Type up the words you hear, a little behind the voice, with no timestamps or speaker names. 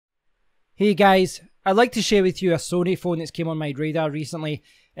Hey guys, I'd like to share with you a Sony phone that's came on my radar recently.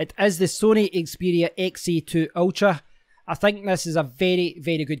 It is the Sony Xperia XA2 Ultra. I think this is a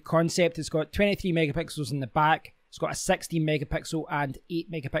very good concept. It's got 23 megapixels in the back. It's got a 16 megapixel and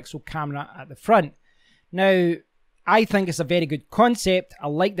 8 megapixel camera at the front. Now, I think it's a very good concept. I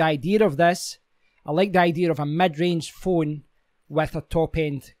like the idea of this. I like the idea of a mid-range phone with a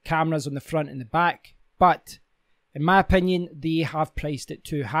top-end cameras on the front and the back. But, in my opinion, they have priced it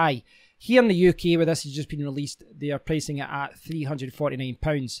too high. Here in the UK, where this has just been released, they are pricing it at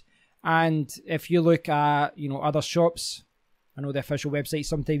 £349. And if you look at, other shops, I know the official website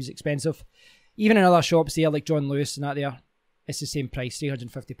sometimes expensive. Even in other shops there, like John Lewis and that there, it's the same price,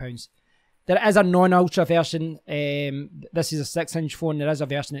 £350. There is a non-ultra version. This is a 6-inch phone. There is a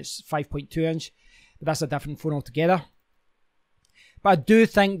version that's 5.2-inch, but that's a different phone altogether. But I do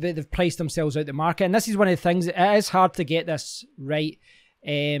think that they've priced themselves out the market, and this is one of the things. It is hard to get this right.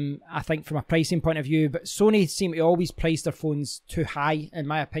 I think from a pricing point of view, but Sony seem to always price their phones too high, in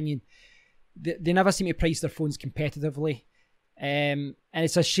my opinion. They never seem to price their phones competitively, and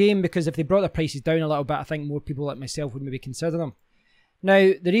it's a shame because if they brought their prices down a little bit, I think more people like myself would maybe consider them.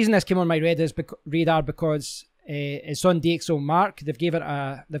 Now, the reason this came on my radar because it's on DxOMark. They've gave it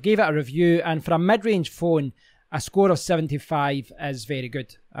a review, and for a mid-range phone, a score of 75 is very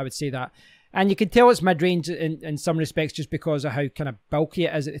good. I would say that. And you can tell it's mid-range in some respects just because of how kind of bulky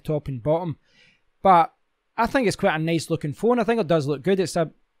it is at the top and bottom. But I think it's quite a nice looking phone. I think it does look good. It's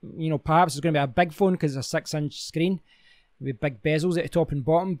perhaps it's going to be a big phone because it's a 6-inch screen with big bezels at the top and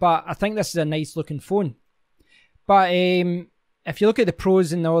bottom. But I think this is a nice looking phone. But if you look at the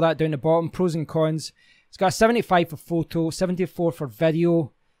pros and all that down the bottom, pros and cons, it's got a 75 for photo, 74 for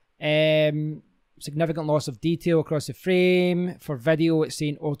video, significant loss of detail across the frame. For video, it's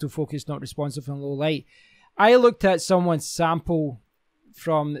saying autofocus not responsive in low light. I looked at someone's sample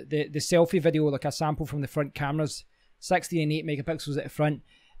from the selfie video, like a sample from the front cameras, 16 and 8 megapixels at the front,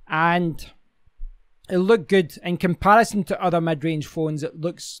 and it looked good. In comparison to other mid-range phones, it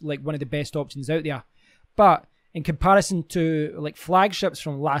looks like one of the best options out there. But in comparison to like flagships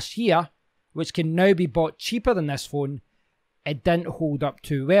from last year, which can now be bought cheaper than this phone, it didn't hold up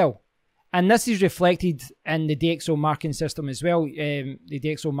too well. And this is reflected in the DxOMarking system as well, the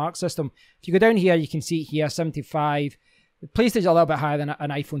DxOMark system. If you go down here, you can see here, 75. The PlayStation is a little bit higher than an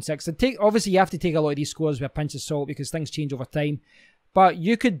iPhone 6. Obviously, you have to take a lot of these scores with a pinch of salt because things change over time. But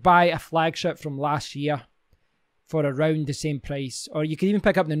you could buy a flagship from last year for around the same price. Or you could even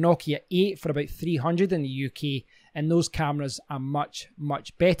pick up the Nokia 8 for about 300 in the UK. And those cameras are much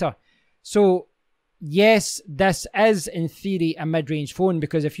better. So, yes, this is in theory a mid-range phone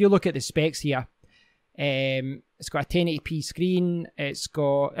because if you look at the specs here, it's got a 1080p screen. It's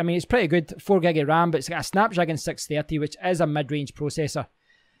got, it's pretty good, 4 gig of RAM, but it's got a Snapdragon 630, which is a mid-range processor.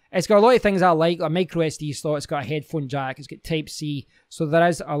 It's got a lot of things I like, a micro SD slot. It's got a headphone jack. It's got Type-C, so there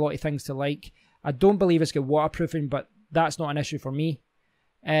is a lot of things to like. I don't believe it's got waterproofing, but that's not an issue for me.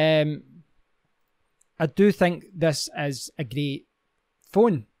 I do think this is a great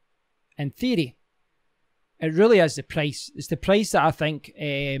phone in theory. It really is the price. It's the price that I think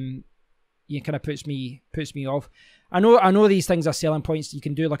kind of puts me off. I know these things are selling points. You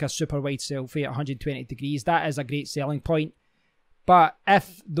can do like a super wide selfie at 120 degrees. That is a great selling point. But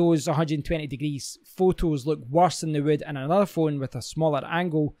if those 120 degrees photos look worse than they would in another phone with a smaller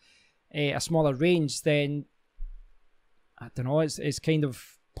angle, a smaller range, then I don't know. It's kind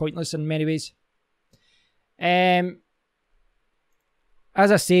of pointless in many ways. As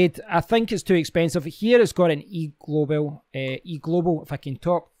I said, I think it's too expensive. Here it's got an eGlobal, if I can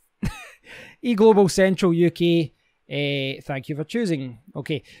talk, eGlobal Central UK. Thank you for choosing.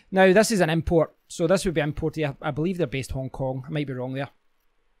 Okay, now this is an import, so this would be imported. I believe they're based Hong Kong. I might be wrong there.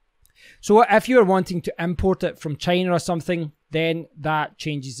 So if you're wanting to import it from China or something, then that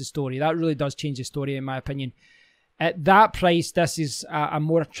changes the story. That really does change the story, in my opinion. At that price, this is a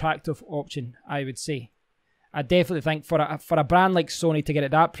more attractive option, I would say. I definitely think for a brand like Sony to get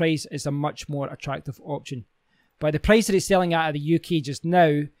at that price is a much more attractive option. But the price that it's selling at the UK just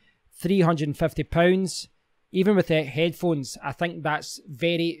now, £350, even with the headphones, I think that's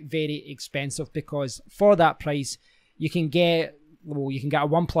very expensive because for that price, you can get a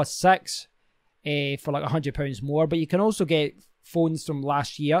OnePlus 6 for like £100 more, but you can also get phones from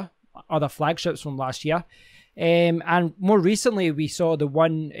last year, other flagships from last year. And more recently, we saw the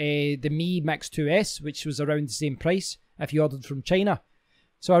Mi Mix 2S, which was around the same price if you ordered from China.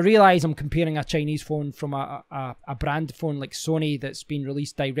 So I realise I'm comparing a Chinese phone from a brand phone like Sony that's been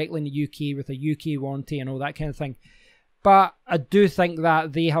released directly in the UK with a UK warranty and all that kind of thing. But I do think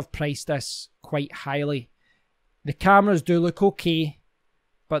that they have priced this quite highly. The cameras do look okay,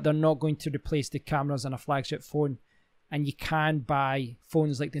 but they're not going to replace the cameras in a flagship phone. And you can buy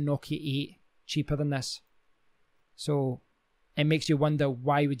phones like the Nokia 8 cheaper than this. So it makes you wonder,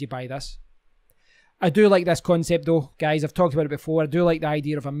 why would you buy this? I do like this concept though, guys. I've talked about it before. I do like the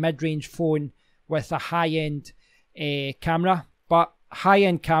idea of a mid-range phone with a high-end camera. But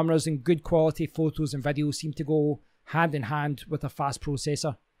high-end cameras and good quality photos and videos seem to go hand in hand with a fast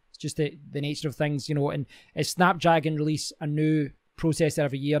processor. It's just the nature of things, you know. And Snapdragon release a new processor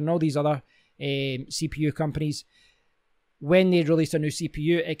every year, and all these other CPU companies, when they release a new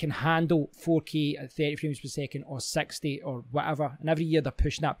CPU, it can handle 4K at 30 frames per second or 60 or whatever. And every year they're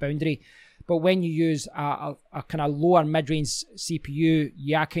pushing that boundary. But when you use a kind of lower mid-range CPU,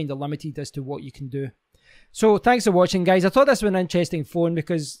 you are kind of limited as to what you can do. So thanks for watching, guys. I thought this was an interesting phone,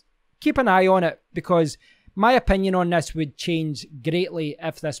 because keep an eye on it, because my opinion on this would change greatly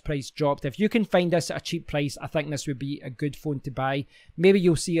if this price dropped. If you can find this at a cheap price, I think this would be a good phone to buy. Maybe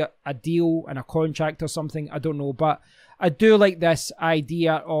you'll see a deal and a contract or something, I don't know. But I do like this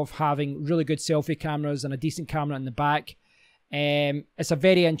idea of having really good selfie cameras and a decent camera in the back. It's a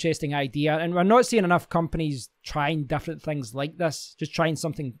very interesting idea, and we're not seeing enough companies trying different things like this, just trying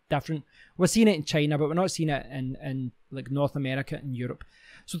something different. We're seeing it in China, but we're not seeing it in like North America and Europe.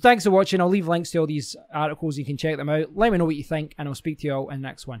 So thanks for watching. I'll leave links to all these articles. You can check them out. Let me know what you think, and I'll speak to you all in the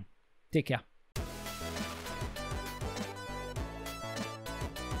next one. Take care.